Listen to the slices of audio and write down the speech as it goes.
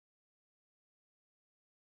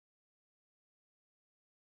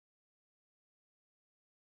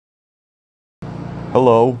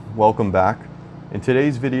Hello, welcome back. In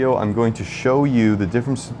today's video, I'm going to show you the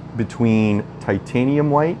difference between titanium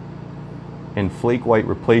white and flake white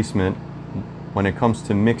replacement when it comes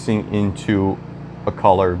to mixing into a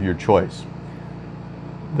color of your choice.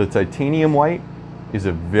 The titanium white is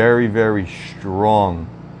a very strong,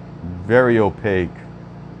 very opaque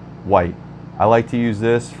white. I like to use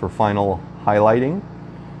this for final highlighting.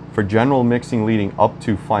 For general mixing leading up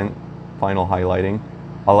to final highlighting,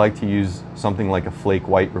 I like to use something like a flake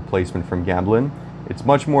white replacement from Gamblin. It's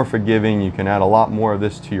much more forgiving. You can add a lot more of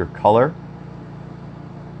this to your color.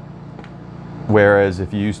 Whereas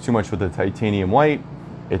if you use too much with the titanium white,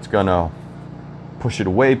 it's gonna push it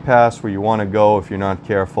way past where you want to go if you're not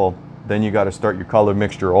careful. Then you got to start your color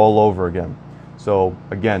mixture all over again. So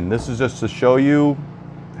again, this is just to show you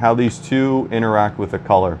how these two interact with the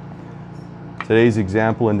color. Today's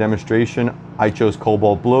example and demonstration, I chose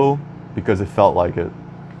Cobalt Blue because it felt like it.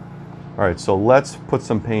 All right, so let's put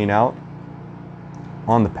some paint out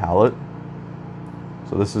on the palette.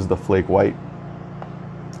 So this is the Flake White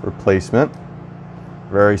replacement.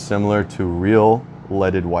 Very similar to real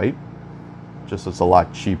leaded white, just it's a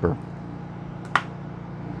lot cheaper.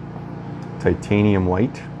 Titanium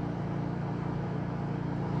white.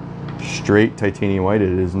 Straight titanium white.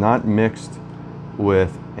 It is not mixed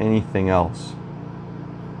with anything else.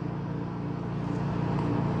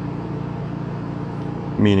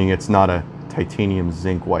 Meaning it's not a titanium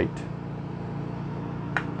zinc white,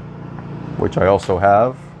 which I also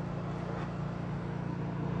have.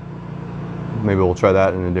 Maybe we'll try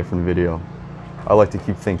that in a different video. I like to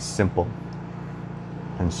keep things simple.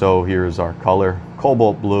 And so here's our color,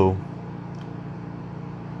 Cobalt Blue,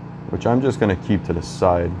 which I'm just going to keep to the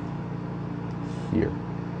side here.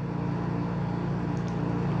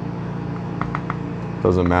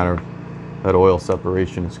 Doesn't matter, that oil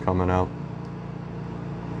separation is coming out.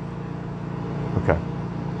 Okay,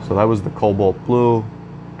 so that was the Cobalt Blue.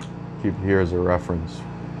 Keep it here as a reference.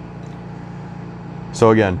 So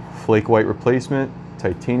again, Flake White replacement,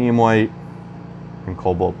 titanium white, and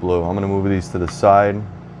Cobalt Blue. I'm going to move these to the side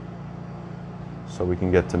so we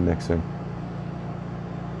can get to mixing.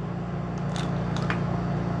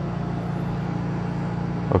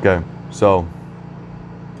 Okay, so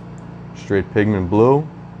straight pigment blue.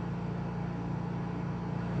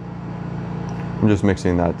 I'm just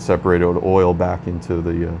mixing that separated oil back into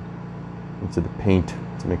the paint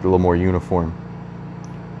to make it a little more uniform.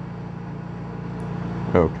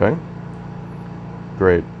 Okay,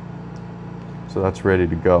 great. So that's ready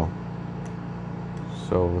to go.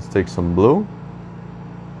 So let's take some blue.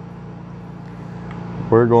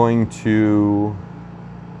 We're going to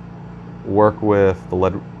work with the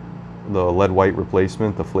lead white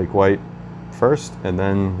replacement, the flake white first, and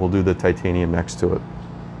then we'll do the titanium next to it.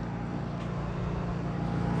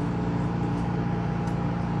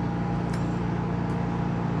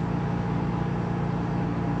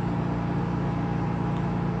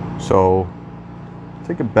 So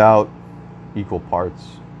take about equal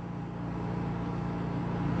parts,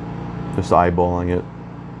 just eyeballing it,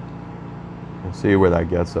 and see where that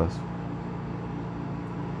gets us.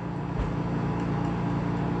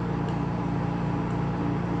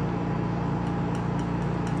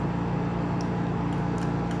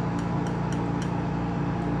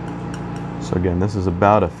 So again, this is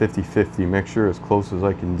about a 50-50 mixture, as close as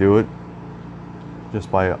I can do it, just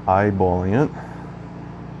by eyeballing it.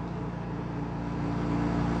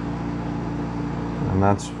 And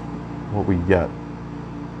that's what we get.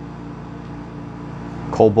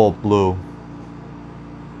 Cobalt Blue,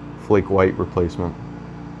 Flake White replacement.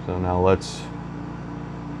 So now let's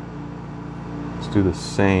do the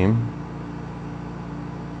same,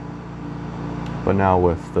 but now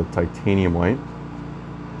with the titanium white.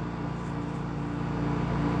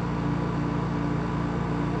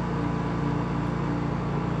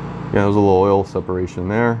 Yeah, there's a little oil separation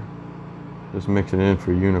there. Just mix it in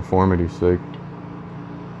for uniformity's sake.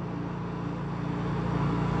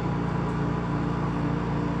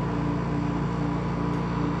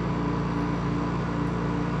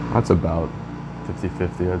 That's about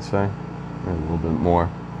 50-50, I'd say. Maybe a little bit more.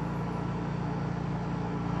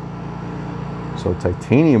 So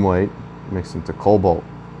titanium white mixed into Cobalt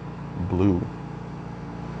Blue.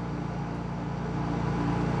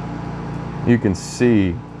 You can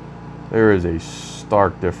see there is a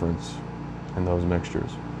stark difference in those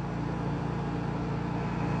mixtures.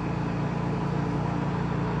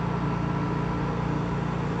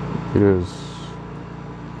 It is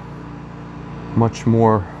much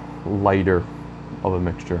more lighter of a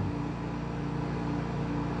mixture.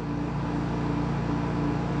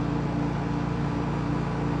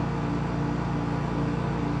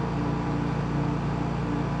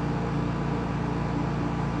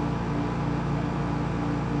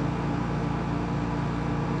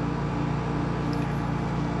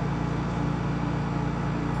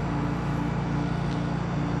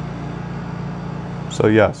 So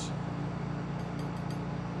yes,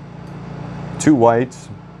 2 whites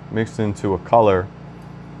mixed into a color,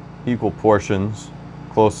 equal portions,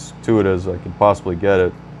 close to it as I can possibly get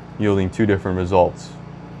it, yielding 2 different results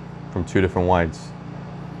from 2 different whites.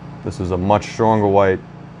 This is a much stronger white,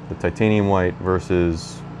 the titanium white,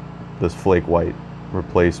 versus this Flake White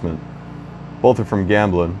Replacement. Both are from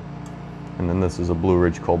Gamblin, and then this is a Blue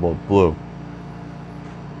Ridge Cobalt Blue.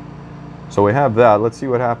 So we have that. Let's see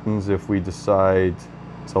what happens if we decide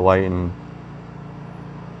to lighten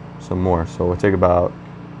some more. So we'll take about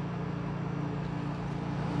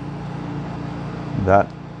that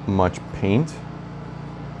much paint.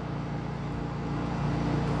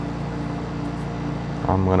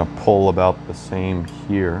 I'm going to pull about the same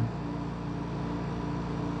here.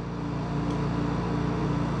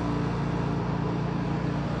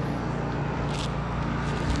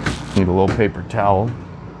 Need a little paper towel.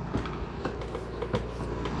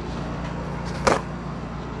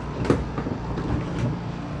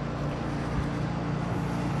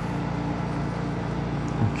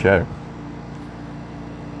 Okay.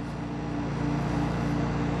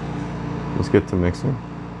 Let's get to mixing.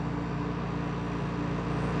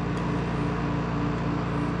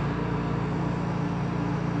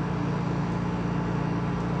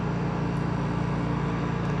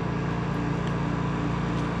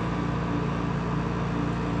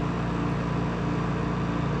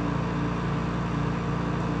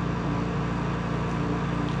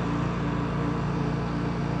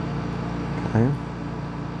 Okay.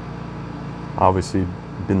 Obviously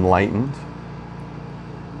been lightened.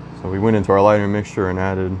 So we went into our lighter mixture and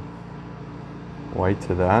added white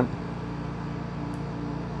to that.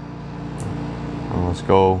 And let's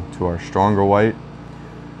go to our stronger white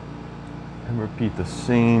and repeat the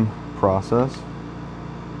same process.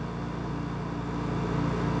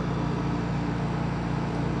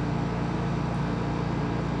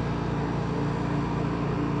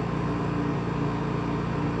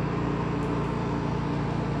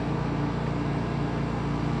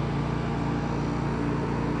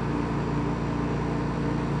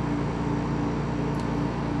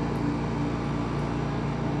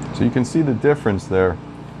 So you can see the difference there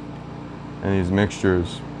in these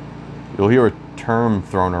mixtures. You'll hear a term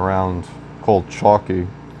thrown around called chalky.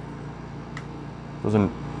 I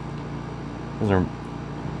don't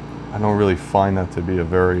really find that to be a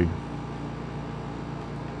very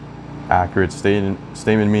accurate statement,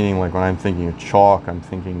 meaning like when I'm thinking of chalk, I'm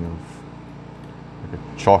thinking of like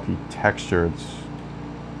a chalky texture. It's,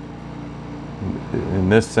 in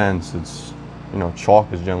this sense, it's, you know,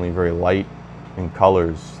 chalk is generally very light in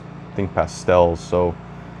colors. Think pastels, so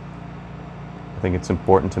I think it's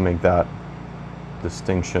important to make that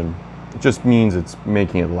distinction. It just means it's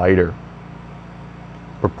making it lighter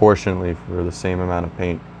proportionately for the same amount of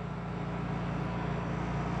paint.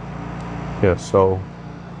 Yeah, so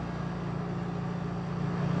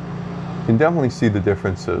you can definitely see the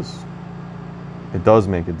differences. It does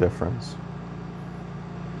make a difference.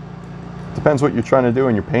 Depends what you're trying to do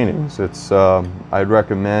in your paintings. It's I'd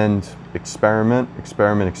recommend experiment.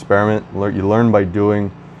 You learn by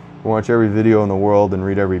doing. You watch every video in the world and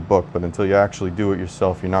read every book, but until you actually do it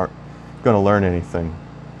yourself, you're not going to learn anything.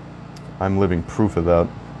 I'm living proof of that.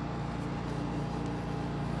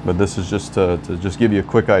 But this is just to just give you a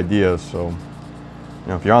quick idea. So, you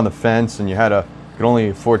know, if you're on the fence and you could only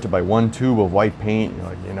afford to buy 1 tube of white paint, you're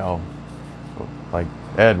like, you know, like,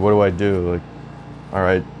 Ed, what do I do? Like, all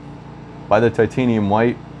right. Buy the titanium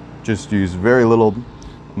white, just use very little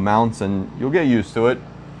amounts and you'll get used to it.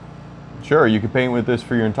 Sure, you could paint with this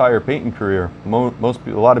for your entire painting career. A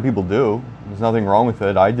lot of people do. There's nothing wrong with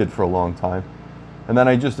it. I did for a long time. And then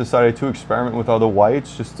I just decided to experiment with other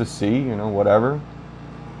whites just to see, you know, whatever.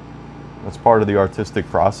 That's part of the artistic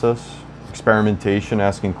process. Experimentation,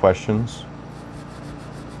 asking questions,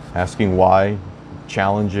 asking why,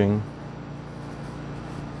 challenging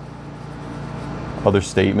other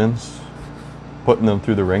statements, putting them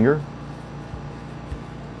through the ringer.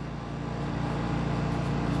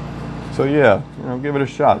 So yeah, you know, give it a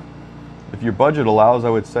shot. If your budget allows, I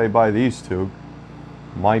would say buy these 2.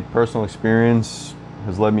 My personal experience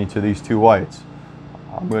has led me to these 2 whites.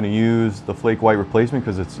 I'm going to use the Flake White Replacement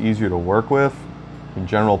because it's easier to work with in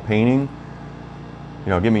general painting. You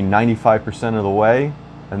know, give me 95% of the way,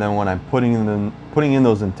 and then when I'm putting in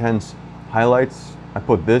those intense highlights, I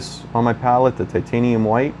put this on my palette, the titanium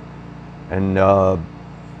white, and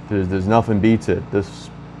there's nothing beats it. This,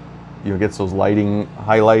 you know, gets those lighting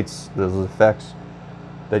highlights, those effects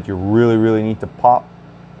that you really need to pop.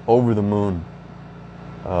 Over the moon.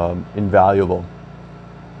 Invaluable.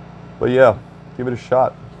 But yeah, give it a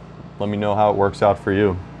shot. Let me know how it works out for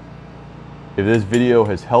you. If this video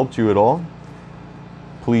has helped you at all,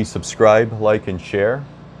 please subscribe, like, and share.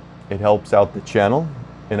 It helps out the channel,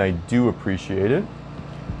 and I do appreciate it.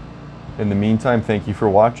 In the meantime, thank you for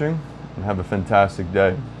watching, and have a fantastic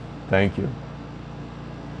day. Thank you.